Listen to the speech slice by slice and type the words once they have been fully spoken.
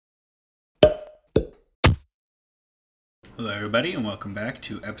Hello everybody and welcome back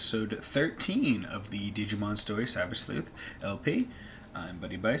to episode 13 of the Digimon story Cyber Sleuth LP. I'm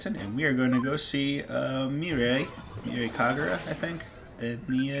Buddy Bison and we are going to go see Mirai Kagura, I think, in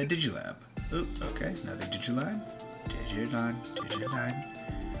the Digilab. Oop, okay, another Digiline.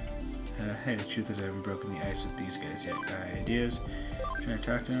 Hey, the truth is I haven't broken the ice with these guys yet. Got ideas? Trying to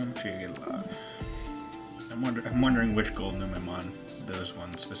talk to them? Sure you get along. I'm wondering which Gold Numemon those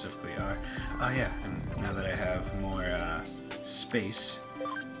ones specifically are. Oh yeah, and now that I have more space,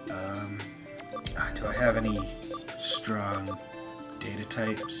 do I have any strong data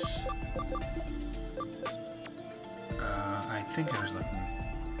types? I think I was looking.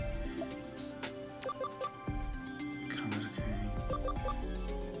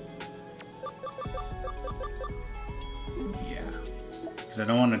 Yeah, because I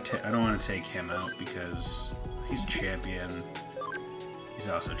don't want to take him out because he's champion. He's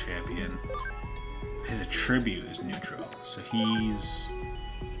also champion. His attribute is neutral, so his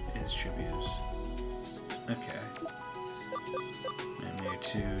tribute is okay. Maybe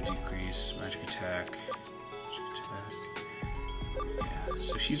 2 decrease magic attack. Yeah,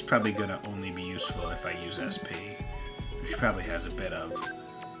 so she's probably gonna only be useful if I use SP, which she probably has a bit of,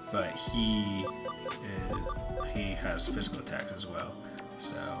 but he has physical attacks as well,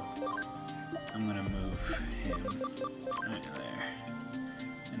 so I'm gonna move him right there.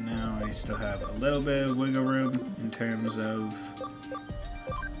 And now I still have a little bit of wiggle room in terms of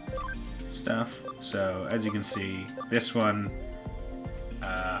stuff. So as you can see, this one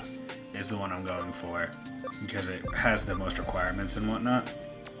is the one I'm going for because it has the most requirements and whatnot.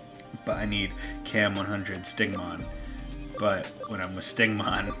 But I need Cam 100 Stingmon. But when I'm with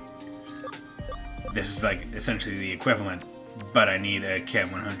Stingmon, this is like essentially the equivalent, but I need a Cam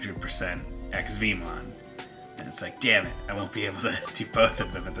 100% XVmon. And it's like, damn it, I won't be able to do both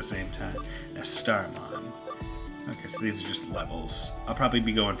of them at the same time. Now Starmon. Okay, so these are just levels. I'll probably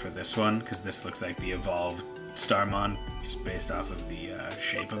be going for this one, because this looks like the evolved Starmon, just based off of the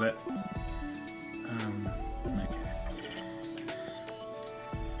shape of it. Okay.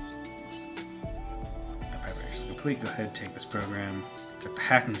 Preparation complete. Go ahead, take this program. Got the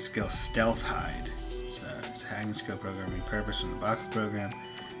hacking skill Stealth Hide. So it's a hacking skill program repurposed from the Baku program.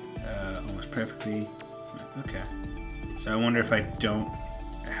 Almost perfectly. Okay. So I wonder if I don't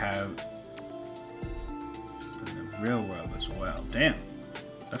have in the real world as well. Damn.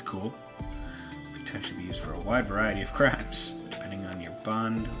 That's cool. Potentially be used for a wide variety of crimes, depending on your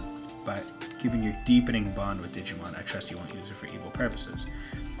bond. But given your deepening bond with Digimon, I trust you won't use it for evil purposes.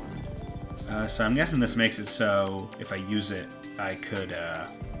 So I'm guessing this makes it so if I use it, I could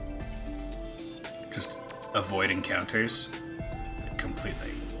just avoid encounters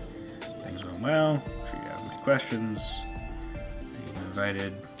completely. Things went well. I'm sure you have any questions. You've been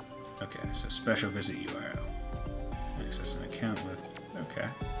invited. Okay, so special visit URL. Access an account with. Okay.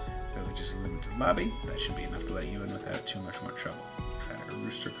 Village is a limited lobby. That should be enough to let you in without too much more trouble. You've had a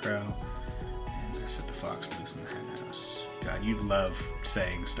rooster crow. And I set the fox loose in the hen house. God, you'd love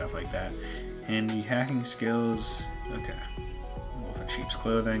saying stuff like that. Handy hacking skills. Okay. Wolf in sheep's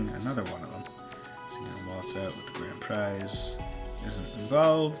clothing. Another one of them. So I'm gonna waltz out with the grand prize. Isn't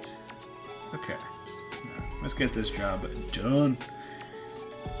involved. Okay. Now, let's get this job done.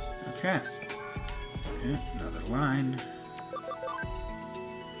 Okay. Yeah, another line.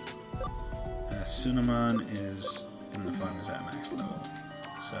 Sunamon is in the farm is at max level.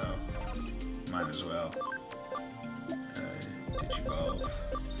 So, might as well. Digivolve.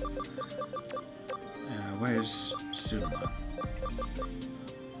 Where's Sunamon?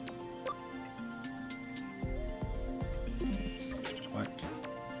 What?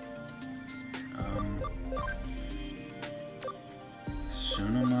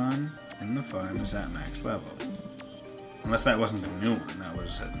 Sunamon in the farm is at max level. Unless that wasn't the new one, that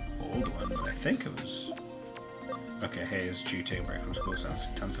was an old one, but I think it was... Okay, hey, his Jutei break was cool, sounds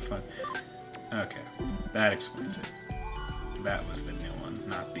like tons of fun. Okay, that explains it. That was the new one,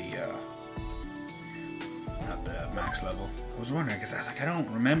 not the max level. I was wondering, because I was like, I don't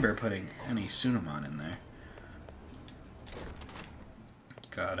remember putting any Sunamon in there.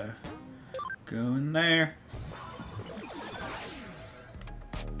 Gotta go in there.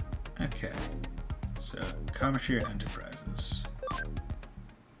 Okay, so Kamoshira Enterprises.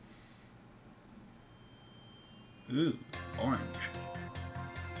 Ooh, orange.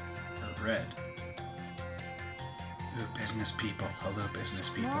 Or red. Ooh, business people. Hello, business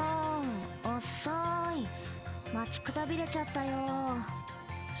people.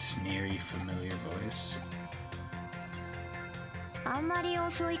 Sneery, familiar voice.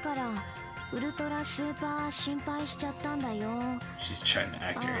 She's trying to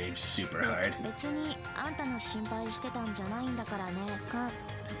act her age super hard. And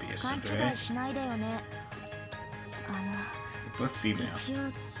be a tsundere. We're both female.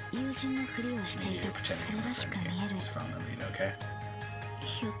 Maybe you're pretending you're my friend here. Just follow my lead, okay?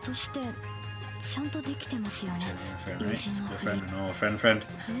 Pretending you're a friend, right? It's a cool friend, a normal friend.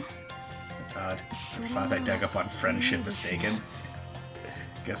 That's odd. The class I dug up on friendship mistaken.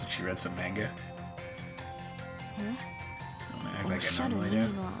 Guess if she read some manga. I'm gonna act like I normally do.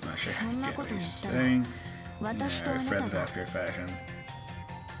 I'm not sure I get what you're saying. Yeah, we're friends after a fashion.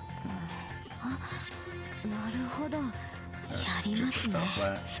 Just fell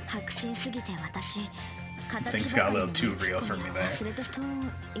flat. Things got a little too real for me there.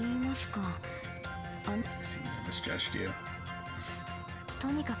 I seem to have misjudged you.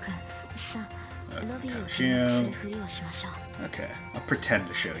 Okay, I'll pretend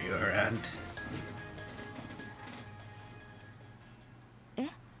to show you around.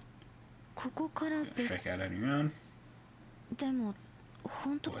 Check out on your own.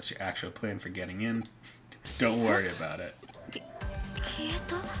 What's your actual plan for getting in? Don't worry about it. And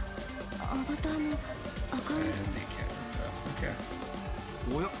the camera fell. Okay.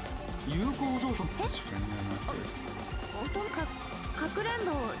 What's your friend going off to?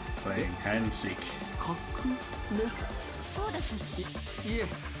 Playing hide and seek.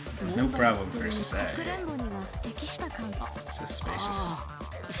 No problem per se. Suspicious.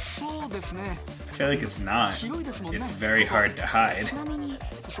 I feel like it's not. It's very hard to hide.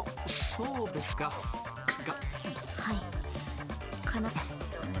 I'm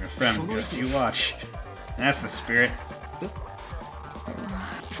gonna friend, just you watch. That's the spirit.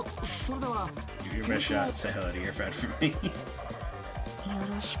 Give your best shot. Say hello to your friend for me.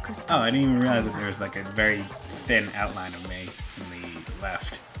 Oh, I didn't even realize that there was like a very thin outline of me in the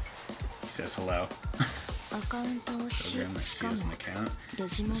left. He says hello. Program that seals an account.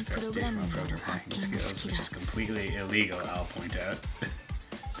 Describes Digimon program hacking skills, which is completely illegal, I'll point out.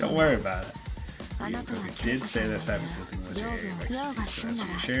 Don't worry about it. It did say that cyber sleuthing was your area of expertise, so that's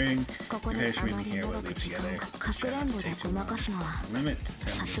reassuring. Your parents should meet me here, we'll leave together. Just try not to take too long. There's a limit to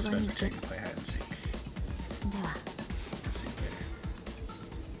time you spend pretending to play hide and seek. I'll see you later.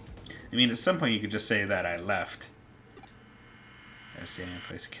 I mean, at some point you could just say that I left. I see any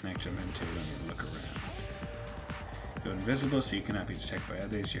place to connect them into when you look around. Go invisible so you cannot be detected by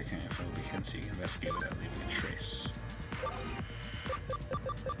others. Your kind of phone will be hidden so you can investigate without leaving a trace.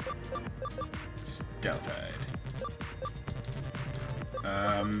 Stealth hide.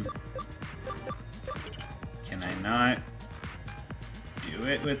 Can I not do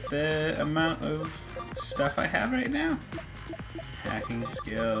it with the amount of stuff I have right now? Hacking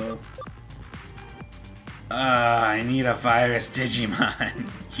skill. I need a virus Digimon.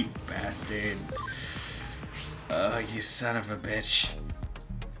 You bastard. Oh, you son of a bitch.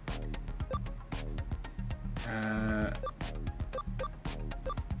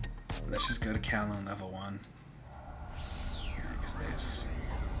 Let's just go to Kowloon level 1. Yeah, because there's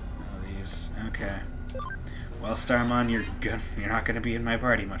all these. Okay. Well, Starmon, you're not gonna be in my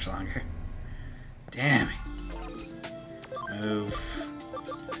party much longer. Damn it. Move.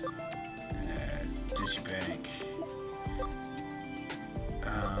 Digibank.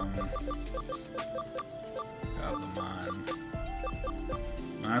 Goblimon.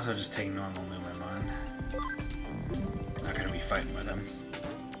 Might as well just take normal Numemon. Not gonna be fighting with him.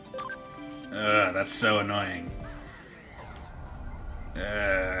 Ugh, that's so annoying.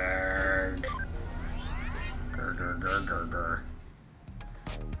 Grr, grr, grr, grr, grr.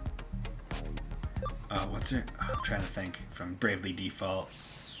 What's her? Oh, I'm trying to think. From Bravely Default.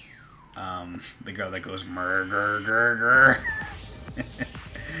 The girl that goes murr, grr, grr, grr.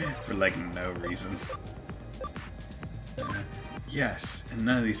 For like no reason. Yes, and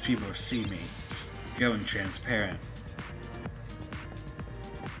none of these people see me. Just going transparent.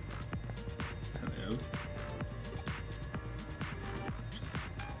 Hello?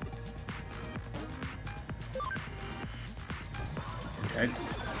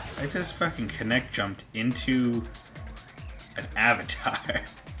 I just fucking connect jumped into an avatar. I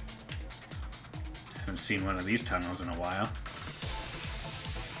haven't seen one of these tunnels in a while.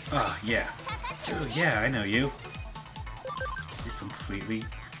 Oh, yeah. Oh, yeah, I know you. You're completely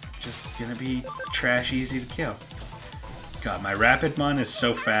just gonna be trash easy to kill. God, my Rapidmon is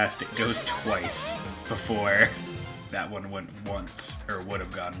so fast it goes twice before that one went once, or would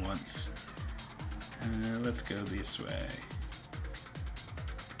have gone once. Let's go this way.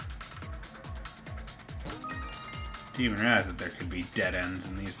 Didn't even realize that there could be dead ends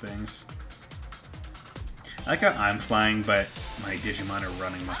in these things. I like how I'm flying, but my Digimon are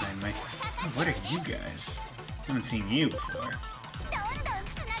running behind me. Oh, what are you guys? I haven't seen you before.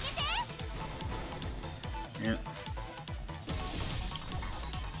 Yep.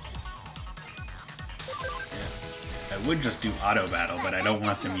 I would just do auto battle, but I don't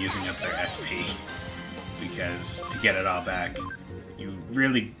want them using up their SP. Because to get it all back, you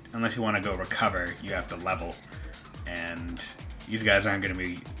really, unless you want to go recover, you have to level. And these guys aren't going to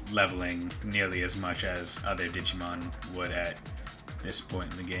be leveling nearly as much as other Digimon would at this point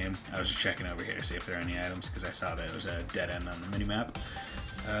in the game. I was just checking over here to see if there are any items, because I saw that it was a dead end on the minimap.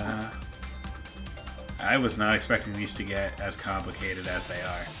 I was not expecting these to get as complicated as they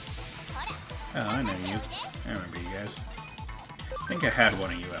are. Oh, I know you. I remember you guys. I think I had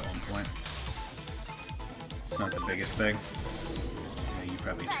one of you at one point. It's not the biggest thing. Yeah, you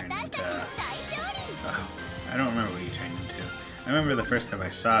probably turned into... Oh, I don't remember what you turned into. I remember the first time I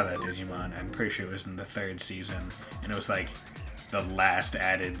saw that Digimon, I'm pretty sure it was in the 3rd season, and it was like the last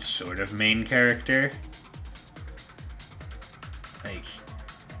added sort of main character. Like,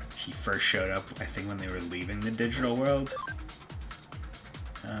 he first showed up, I think, when they were leaving the digital world.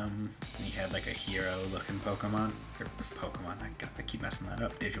 And he had like a hero-looking Pokemon. Or Pokemon, I keep messing that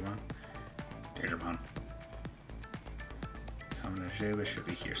up. Digimon. Digimon. Kaminajeba should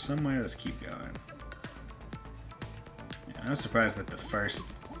be here somewhere. Let's keep going. Yeah, I was surprised that the first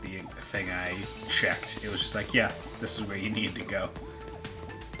thing I checked, it was just like, yeah, this is where you need to go.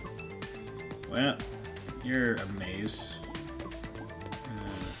 Well, you're a maze.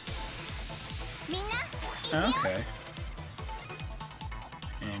 Okay.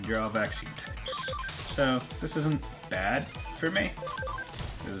 And you're all vaccine types. So, this isn't bad for me.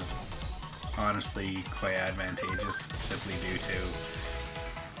 This is honestly quite advantageous, simply due to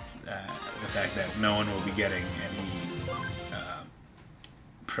the fact that no one will be getting any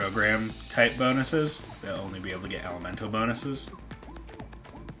program type bonuses. They'll only be able to get elemental bonuses.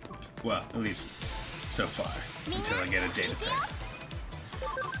 Well, at least so far, until I get a data type.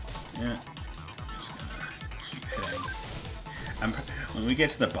 Yeah, just gonna keep hitting. When we get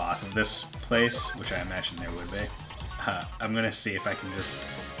to the boss of this place, which I imagine there would be, I'm gonna see if I can just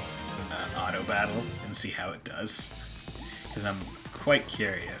auto battle and see how it does. Because I'm quite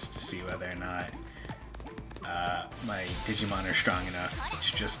curious to see whether or not my Digimon are strong enough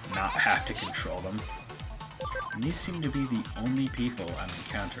to just not have to control them. And these seem to be the only people I'm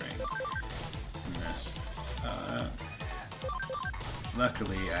encountering in this.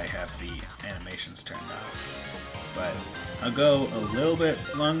 Luckily, I have the animations turned off. But I'll go a little bit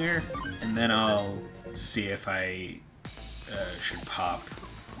longer, and then I'll see if I should pop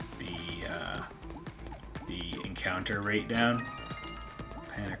the encounter rate down.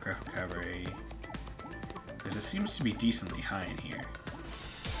 Panic recovery. Because it seems to be decently high in here.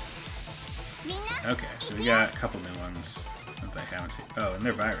 Okay, so we got a couple new ones that I haven't seen. Oh, and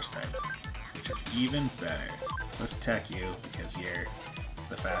they're virus type, which is even better. Let's attack you because you're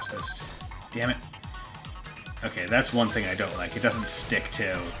the fastest. Damn it. Okay, that's one thing I don't like. It doesn't stick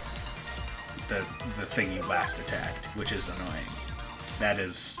to the thing you last attacked, which is annoying.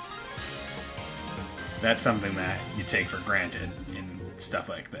 That's something that you take for granted in stuff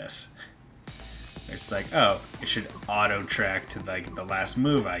like this. It's like, oh, it should auto-track to like the last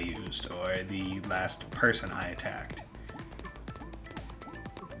move I used or the last person I attacked.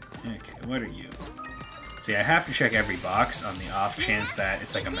 Okay, what are you? See, I have to check every box on the off chance that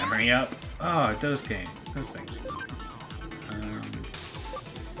it's like a memory up. Oh, those things. Yeah,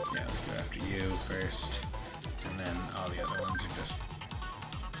 let's go after you first, and then all the other ones are just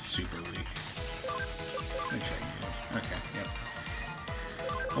super weak. Let me check you. Okay, yep.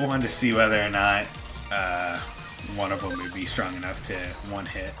 I wanted to see whether or not one of them would be strong enough to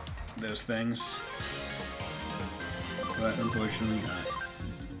one-hit those things, but unfortunately not.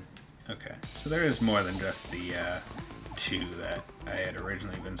 Okay, so there is more than just the two that I had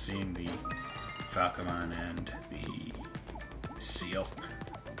originally been seeing, the Falcomon and the Seal.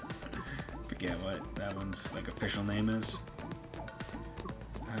 Forget what that one's like official name is.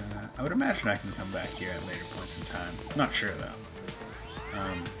 I would imagine I can come back here at later points in time. I'm not sure though.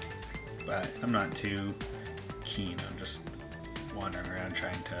 But I'm not too keen on just wandering around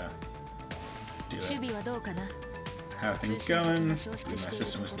trying to do it. How are things going? My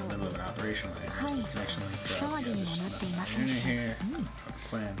system was in the middle of an operation when I noticed the connection link dropped. Yeah, there's nothing on the internet here.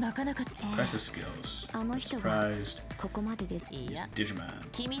 Plan. Impressive skills. I'm surprised.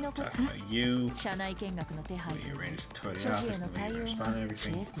 Digimon. Talking about you. The way you arranged the tour of the office, the way you respond to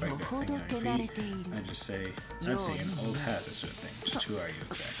everything. Quite good thing on your feet. I'd say an old hat, this sort of thing. Just who are you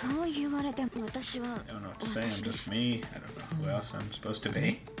exactly? I don't know what to say. I'm just me. I don't know who else I'm supposed to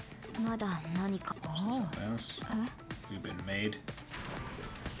be. Is there something else? We've been made.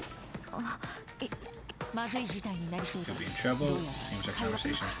 Could be in trouble. It seems our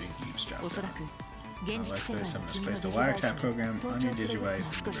conversation is being eavesdropped on. Likely someone has placed a wiretap program on your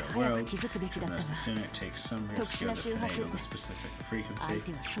Digivice in the real world. Should notice the sooner it takes some real skill to finagle the specific frequency.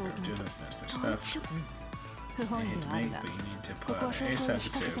 Whoever doing this knows their stuff. I hate to make, but you need to pull out ASAP to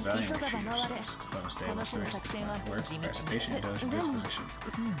save a valiant retrieve yourselves. Slow and stay with the rest of this line of work requires a patient intelligent disposition.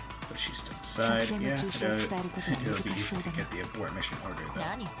 But she's still inside. Yeah, I doubt it. It'll be easy to get the abort mission order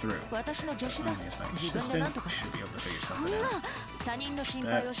through. Only as my assistant should be able to figure something out.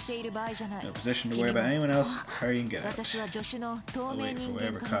 That's no position to worry about anyone else. Hurry and get out. I'll wait for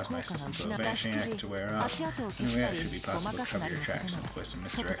whatever caused my assistant's little vanishing act to wear off. Anyway, it should be possible to cover your tracks and employ some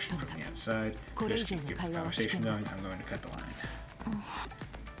misdirection from the outside. Just keep this conversation going. I'm going to cut the line.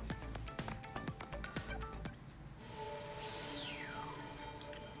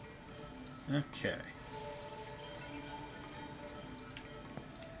 Okay.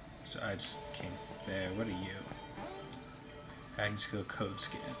 So I just came there. What are you? Hacking skill code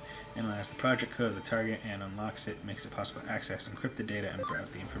scan. Analyze the project code of the target and unlocks it. Makes it possible to access encrypted data and browse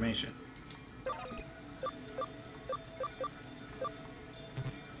the information.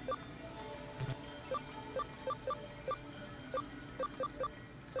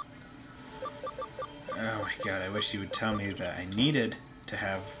 Oh my god, I wish you would tell me that I needed to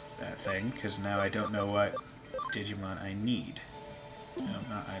have that thing, because now I don't know what Digimon I need. No,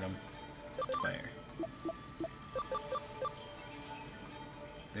 not item. Player.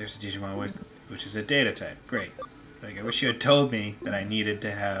 There's a Digimon which is a data type. Great. Like, I wish you had told me that I needed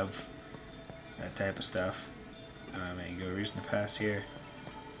to have that type of stuff. I don't have any good reason to pass here.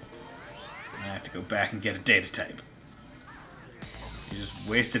 And I have to go back and get a data type. You just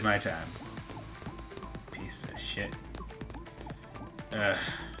wasted my time. Piece of shit.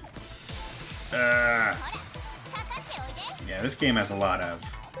 Yeah, this game has a lot of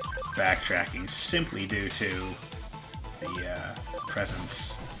backtracking simply due to the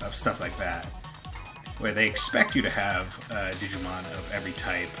presence of stuff like that, where they expect you to have Digimon of every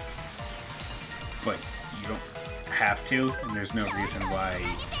type, but you don't have to, and there's no reason why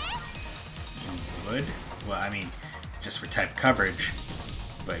you would. Well, I mean, just for type coverage,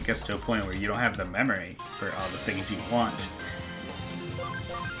 but it gets to a point where you don't have the memory for all the things you want.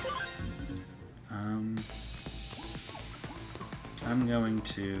 I'm going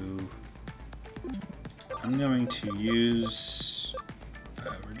to use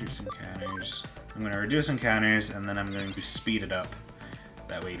reduce encounters. I'm going to reduce encounters, and then I'm going to speed it up.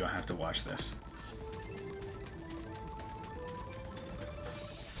 That way you don't have to watch this.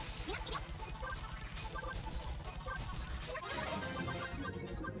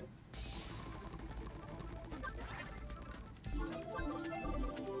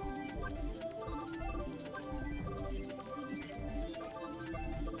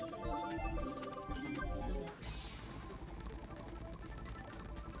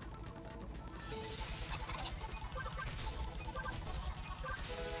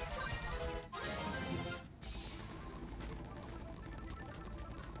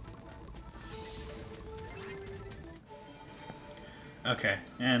 Okay,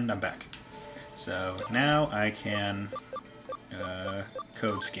 and I'm back. So now I can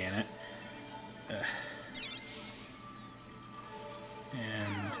code scan it.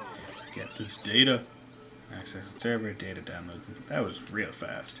 And get this data. Access the server, data download complete. That was real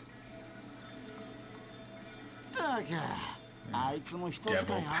fast.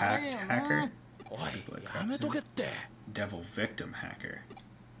 Devil Pact Hacker? These people are crap. Devil Victim Hacker.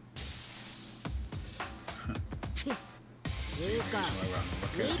 See the reason why we're on the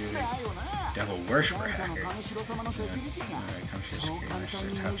lookout duty. Devil Worshipper Hacker. Alright, come to your security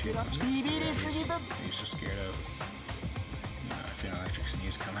message. Top tier. What's going through that reason? What are you so scared of? No, I feel an electric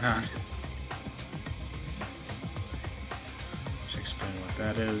sneeze coming on. Should explain what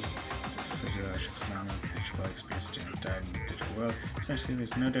that is. It's a physiological phenomenon that you probably experienced during a dive in the digital world. Essentially,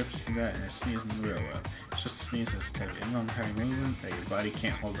 there's no difference between that and a sneeze in the real world. It's just a sneeze with a type of involuntary movement that your body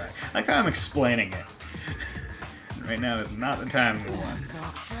can't hold back. Like how I'm explaining it. Right now is not the time for one.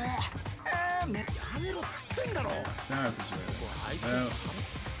 Now this is what it was about.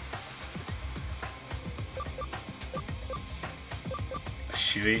 A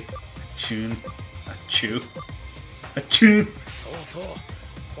shui, a tune, a chew, a tune.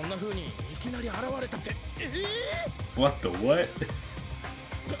 What the what?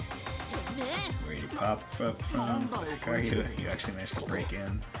 Where you pop up from? How are you? You actually managed to break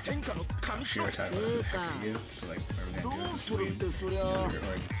in. I'm sure we're talking about who the heck are you. So like, what are we gonna do with this dweeb? You know what we're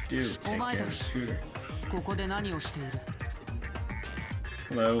going to do? Take care of the shooter.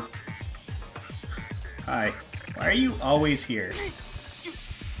 Hello. Hi. Why are you always here?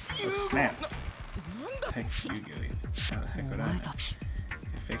 Oh snap! What the heck's you doing? How the heck would I know?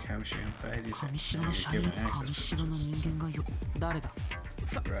 A fake Hamish implied you said you're given access privileges.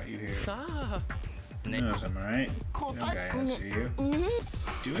 I brought you here. Who knows, am I right? No guy answer you.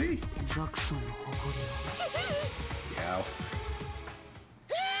 Do we? Yow.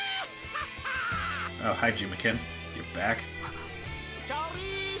 Oh, hi Jumakin. You're back.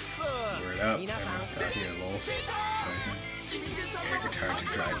 Word up. I'm not out here, lols. Air guitar to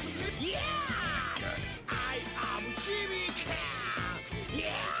drive teams. Oh my god.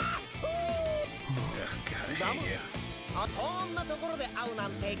 Ugh, god, I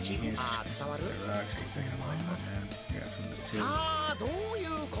hate you. Here's such places that rocks. Are you picking up my butt, man? You're out from this too.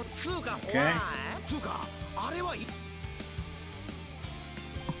 Okay.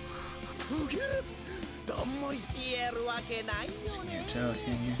 So you can't tell,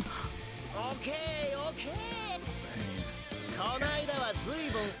 can you? Okay. I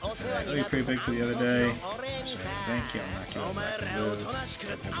said I owe you pretty big for the other day. So thank you. I'll knock you out black and blue.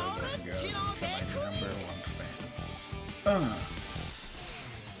 Depends on boys and girls and become my number one fans. So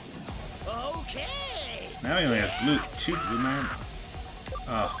now he only has two blue man.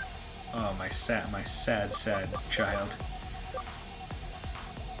 Oh, my sad child.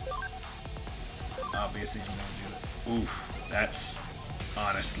 Obviously, I'm gonna do it. Oof, that's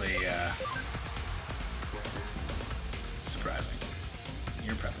honestly surprising.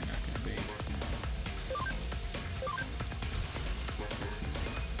 You're probably not gonna be.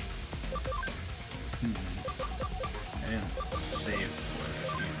 I didn't save before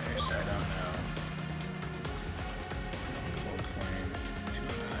this either, so I don't know. Cold Flame,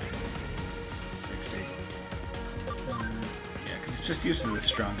 209, 60. Yeah, because it's just used to the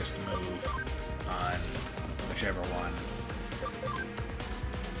strongest move on whichever one.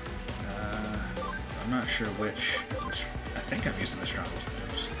 I'm not sure which is the. I think I'm using the strongest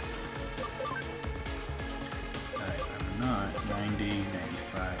moves. If I'm not, 90,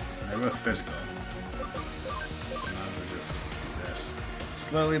 95. And they're both physical. So I might as well just do this.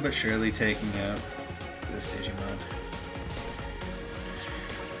 Slowly but surely taking out this Digimon.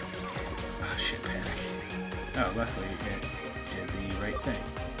 Oh shit, panic. Oh, luckily it did the right thing.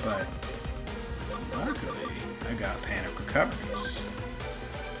 But luckily I got panic recoveries.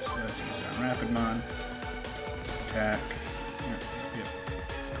 So let's use it on Rapidmon. Attack. Yep.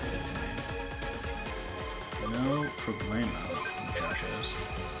 Cold Flame. No problemo, muchachos.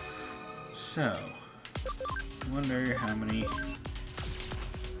 So, I wonder how many.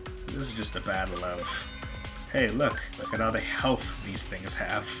 This is just a battle of. Hey, look at all the health these things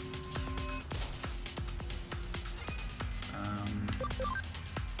have.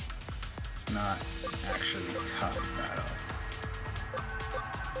 It's not actually a tough battle.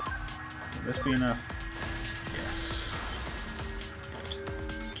 Will this be enough? Yes. Good.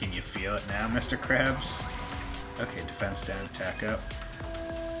 Can you feel it now, Mr. Krabs? Okay, defense down, attack up.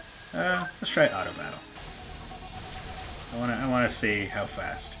 Let's try auto battle. I wanna see how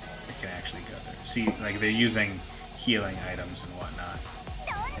fast it can actually go through. See, like they're using healing items and whatnot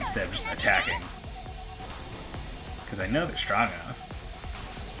instead of just attacking. Because I know they're strong enough.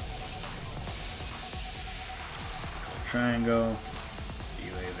 Cold triangle,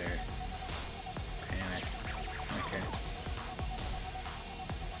 B-laser, panic. Okay.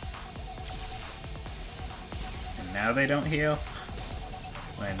 And now they don't heal?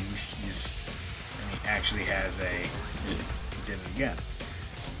 When he actually has a... He did it again.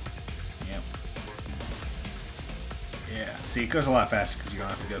 Yep. Yeah. See, it goes a lot faster because you don't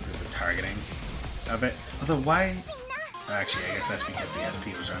have to go through the targeting of it. Although, why... Actually, I guess that's because the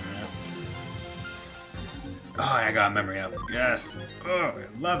SP was running out. Oh, I got memory up. Yes! Oh, I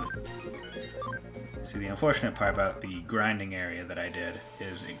love it! See, the unfortunate part about the grinding area that I did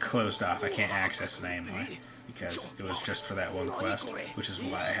is it closed off. I can't access it anymore because it was just for that one quest, which is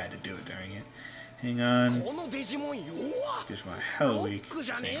why I had to do it during it. Hang on. Digimon hell weak.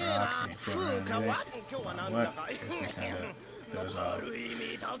 Same rock. Ain't feeling around either. On what? Guess we kind of... Those all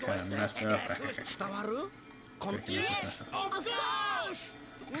kind of messed up. Picking up this mess up. On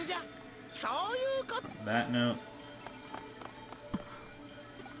that note...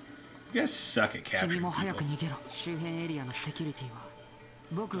 You guys suck at capturing people. Oh, now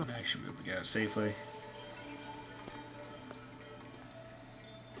you should be able to get out safely.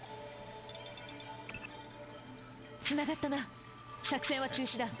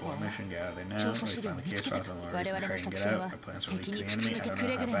 Board mission, get out of there now. Let me find the case files on the reason to hurry and get out. My plans will lead to the enemy. I don't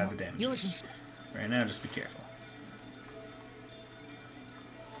know how bad the damage is. Right now, just be careful.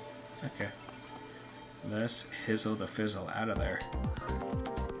 Okay. Let's hizzle the fizzle out of there.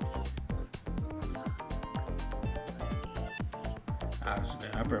 I've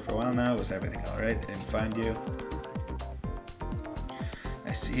been opera for a while now. Was everything alright? They didn't find you?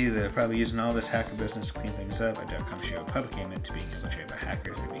 I see they're probably using all this hacker business to clean things up. I doubt Kamishiro public came into being infiltrated by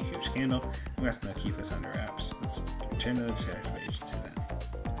hackers. It would be a huge scandal. I'm guessing they'll keep this under wraps. Let's return to the detective agency then.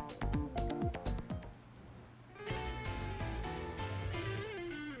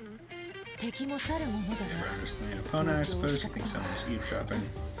 Never understand an opponent, I suppose. You think someone's eavesdropping.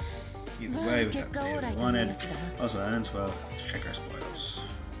 Either way, we got the data we wanted. Also, ends well. Let's check our spoils.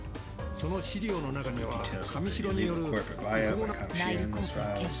 Details of the illegal corporate buyout by Kamishiro in this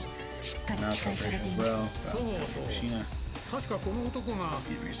files. Mao Corporation as well. Kamishina.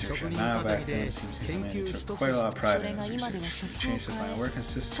 Did research on Mao back then. Seems he's a man who took quite a lot of pride in his research. He changed his line of work and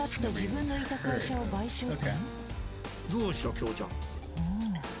systems. Never even heard. Okay.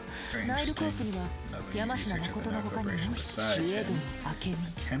 Very interesting. Another research at the Mao Corporation besides him.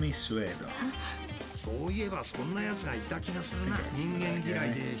 Akemi Suedo.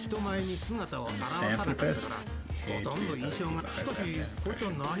 Misanthropist? He hated to be without any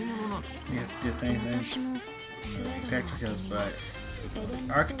impression. We have to do anything. No exact details, but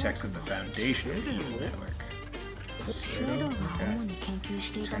the architects of the foundation of the Eden Network. Suedo? Okay.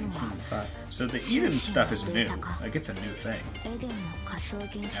 Turning human thought. So the Eden stuff is new. Like, it's a new thing.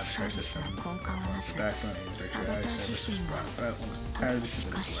 Avatar system, platforms for backbone, Eden's virtual reality service was brought about almost entirely because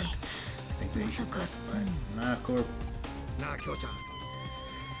of this work. I think they did that, but nah, Corp.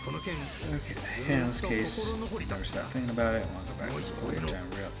 Okay, in this case, never stop thinking about it. I want to go back and hold it down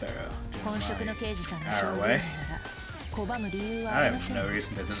real thorough. Doing my hour way. I have no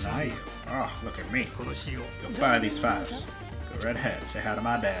reason to deny you. Oh, look at me. Go buy these files. Go right ahead. Say hi to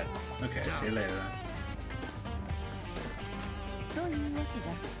my dad. Okay, see you later then.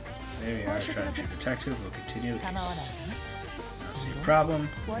 There we are. Try to shoot detective. We'll continue the case. I don't see a problem.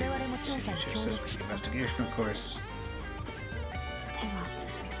 We will continue to assist with the investigation, of course.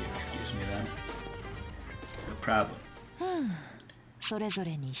 You excuse me then. No problem. All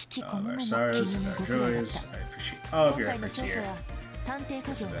of our sorrows and our joys. I appreciate all of your efforts here.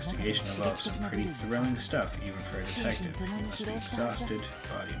 This investigation involves some pretty thrilling stuff, even for a detective. You must be exhausted,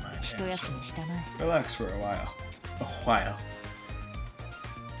 body, mind, and soul. Relax for a while. A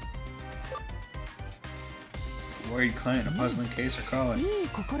worried client, a puzzling case, or calling. You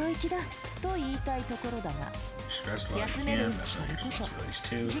should rest while you can. That's one of your responsibilities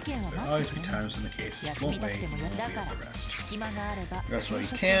too, because there'll always be times when the cases won't wait and you won't be able to rest. Rest while you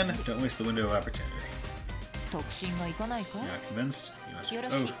can. Don't waste the window of opportunity. You're not convinced? You must be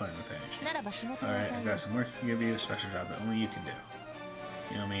overflowing with energy. Alright, I've got some work to give you, a special job that only you can do.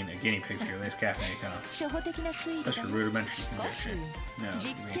 You know what I mean? A guinea pig for your lace caffeine account. Such a rudimentary conjecture. No,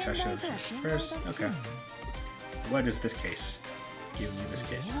 you may touch it first. Okay. What is this case? Give me this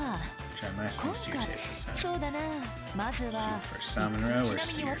case. Try nice things to your taste this time. Shoot for salmon roe or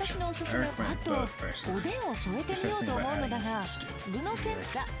sea urchin. I recommend both personally. There's this thing about adding in some stew.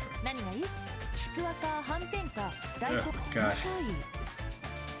 Maybe like seafood. Oh my god.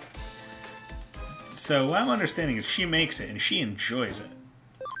 So what I'm understanding is she makes it and she enjoys it.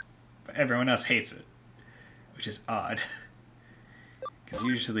 But everyone else hates it. Which is odd. Because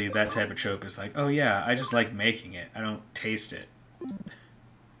usually that type of trope is like, oh yeah, I just like making it. I don't taste it.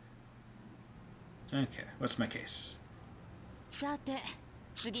 Okay, what's my case? I think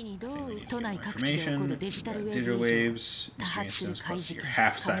we need to get more information. Digital waves, mystery incidents, plus your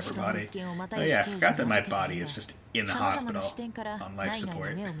half cyber body. Oh yeah, I forgot that my body is just in the hospital on life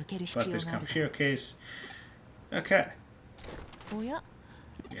support. Plus there's Kamishiro case. Okay. We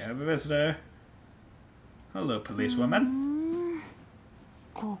have a visitor. Hello, policewoman.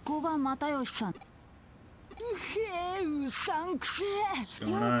 What's going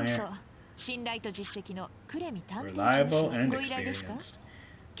on here? Reliable and experienced.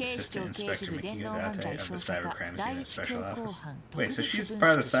 Assistant Inspector Mikidate of the Cybercrimes Unit Special Office. Wait, so she's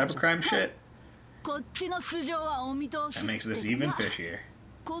part of the cybercrime shit? That makes this even fishier.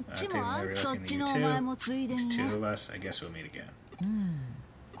 I'll take another look into you too. These two of us, I guess we'll meet again.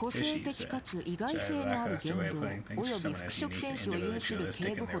 Fishy, you say. Sorry, the lackluster way of putting things for someone as unique and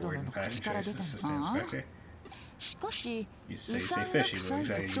individualistic in their word and fashion choices, Assistant Inspector. You say fishy, but what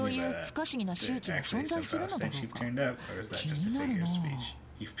exactly do you mean by that? Is there actually some foul stench you've turned up, or is that just a figure of speech?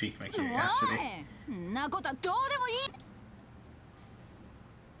 You've piqued my curiosity.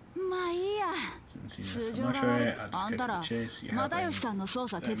 Since you know so much already, I'll just cut to the chase. You have me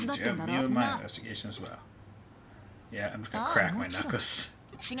with my investigation as well. Yeah, I'm just gonna crack my knuckles.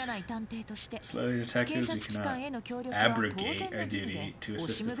 Slowly, detectives, we cannot abrogate our duty to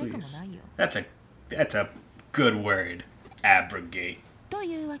assist the police. That's a good word. Abrogate.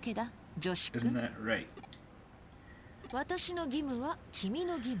 Isn't that right? 私の義務は君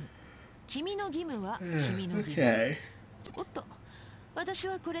の義務。君の義務は君の義務。Okay. おっと、私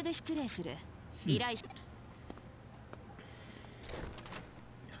はこれで失礼する。依頼者。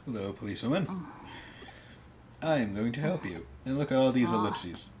Hello, policewoman. I am going to help you. And look at all these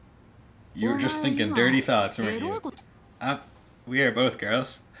ellipses. You were just thinking dirty thoughts, weren't you? We are both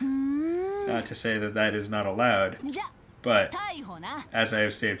girls. Not to say that that is not allowed, but as I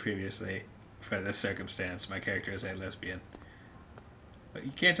have stated previously, for this circumstance, my character is a lesbian. But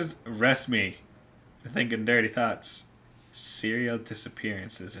you can't just arrest me for thinking dirty thoughts. Serial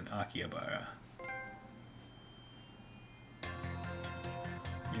disappearances in Akihabara.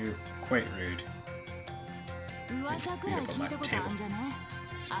 You're quite rude. Read up on my table.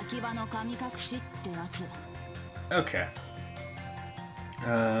 Okay.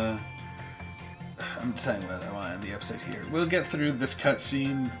 I'm deciding whether I want to end the episode here. We'll get through this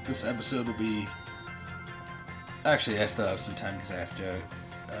cutscene. This episode will be... Actually, I still have some time because I have to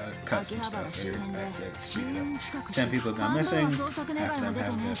cut some stuff, or I have to speed it up. 10 people have gone missing, half of them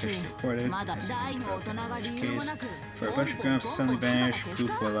haven't been officially reported. Has anyone developed in a major case? For a bunch of grumps to suddenly vanish, poof,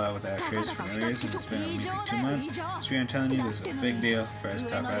 voila, without a trace for no reason. It's been a measly 2 months. So I'm telling you, this is a big deal. For us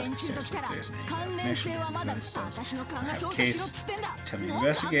top brass considers if there's any connection to these incidents. I have a case. Tell me to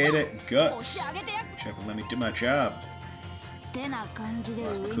investigate it. Guts! Check will let me do my job.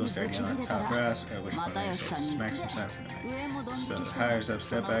 Lost my cool, started yelling at top brass, at which point I just smacked some sense into me. So the hires up,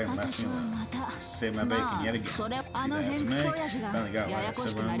 stepped back, and left me alone. Saved my bacon yet again. Be that as it may, finally got why that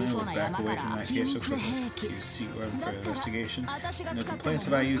several men would back away from that case so quickly. Do you seek order for investigation? No complaints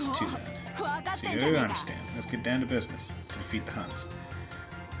about using too then. So you do understand. Let's get down to business, to defeat the Huns.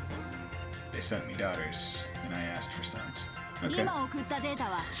 They sent me daughters, and I asked for sons. Okay.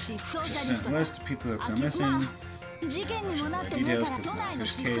 Just sent a list of people who have gone missing. More details because of my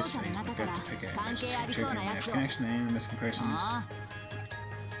official case. I use my gut to pick out matches from checking if they have connection to any of the missing persons.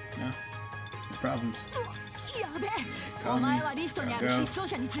 No? No problems. Call me. Gotta go.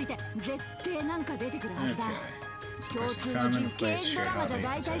 Okay. It's a person common, place, shared hobby,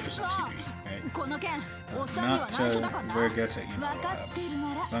 insiders on TV, right? Not where it gets at, you know what'll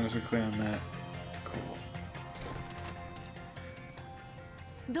happen. As long as we're clear on that, cool.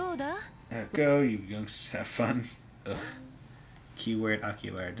 Go, you youngsters have fun. Ugh. Keyword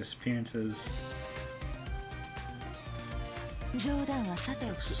Akihabara disappearances.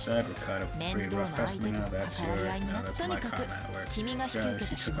 Looks aside, we're caught up with a pretty rough customer now. That's my comment at work.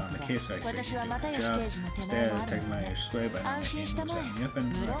 Regardless, you took on the case, so I expect you to do a good job. Stay out of the technology sway by not making any moves out in the open.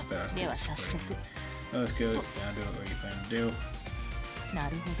 Next, the hostage is supporting you. Well, let's go down to what you plan to do.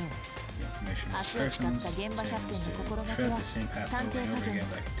 Information on this persons tends to tread the same path over and over again,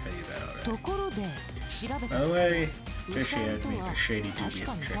 but I can tell you that already. By the way, fishy means a shady,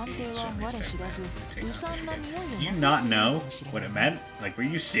 dubious, and tricky. It's certainly affected by the take on fishy head. Do you not know what it meant? Like, were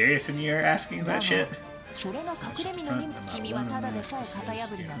you serious when you were asking that shit? That's just the front. I'm not alone in that. This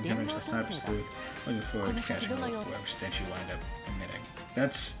is your unconventional sniper sleuth. Looking forward to catching up with whoever stench you wind up emitting.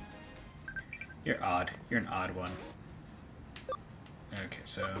 That's... You're odd. You're an odd one. Okay,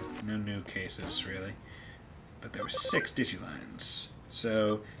 so no new cases really, but there were 6 Digilines.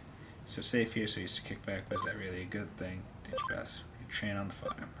 So safe here. So used to kick back. Was that really a good thing? Digibus, you train on the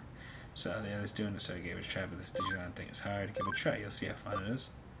farm. So the others doing it, so I gave it a try. But this Digiline thing is hard. Give it a try. You'll see how fun it is.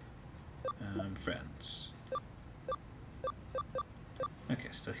 Friends. Okay,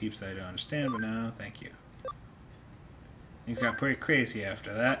 still heaps that I don't understand, but no, thank you. Things got pretty crazy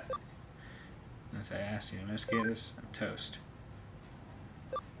after that. As I asked you to investigate this, I'm toast.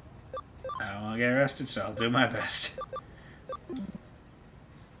 I don't want to get arrested, so I'll do my best.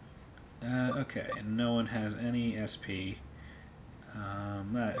 Okay, and no one has any SP.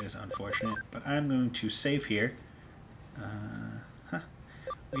 That is unfortunate, but I'm going to save here.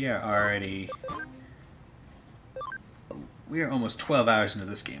 We are almost 12 hours into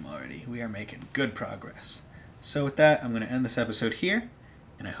this game already. We are making good progress. So with that, I'm going to end this episode here,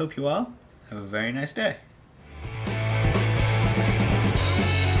 and I hope you all have a very nice day.